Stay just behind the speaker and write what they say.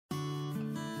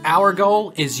Our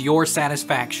goal is your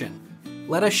satisfaction.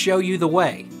 Let us show you the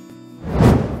way.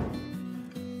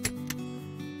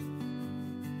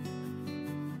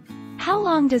 How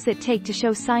long does it take to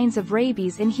show signs of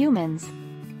rabies in humans?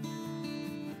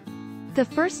 The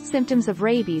first symptoms of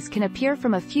rabies can appear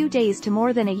from a few days to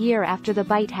more than a year after the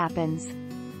bite happens.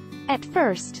 At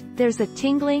first, there's a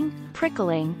tingling,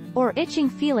 prickling, or itching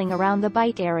feeling around the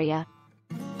bite area.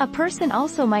 A person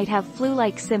also might have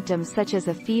flu-like symptoms such as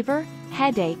a fever,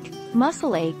 headache,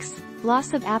 muscle aches,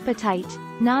 loss of appetite,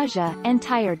 nausea, and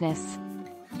tiredness.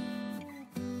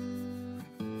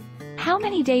 How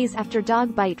many days after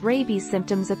dog bite rabies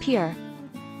symptoms appear?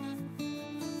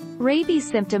 Rabies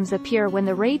symptoms appear when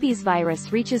the rabies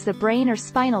virus reaches the brain or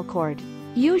spinal cord,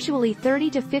 usually 30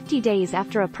 to 50 days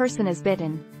after a person is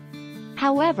bitten.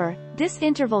 However, this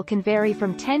interval can vary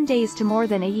from 10 days to more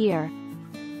than a year.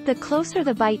 The closer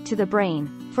the bite to the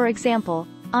brain, for example,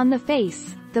 on the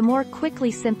face, the more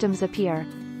quickly symptoms appear.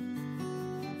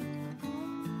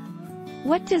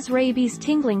 What does rabies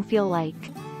tingling feel like?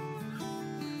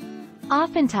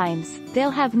 Oftentimes,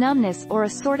 they'll have numbness or a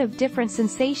sort of different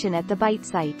sensation at the bite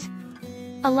site.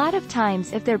 A lot of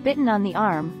times if they're bitten on the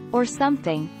arm, or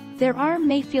something, their arm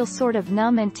may feel sort of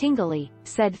numb and tingly,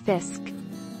 said Fisk.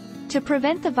 To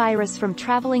prevent the virus from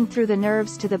traveling through the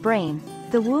nerves to the brain,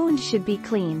 the wound should be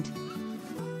cleaned.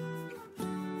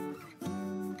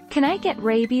 Can I get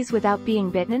rabies without being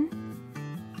bitten?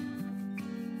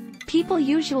 People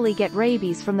usually get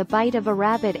rabies from the bite of a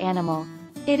rabid animal.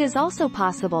 It is also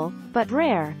possible, but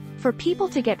rare, for people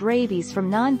to get rabies from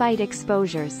non-bite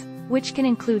exposures, which can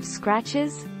include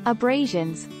scratches,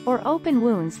 abrasions, or open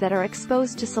wounds that are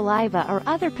exposed to saliva or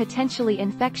other potentially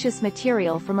infectious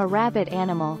material from a rabid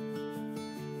animal.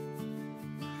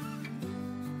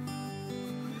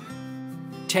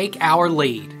 Take our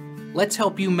lead. Let's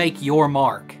help you make your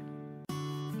mark.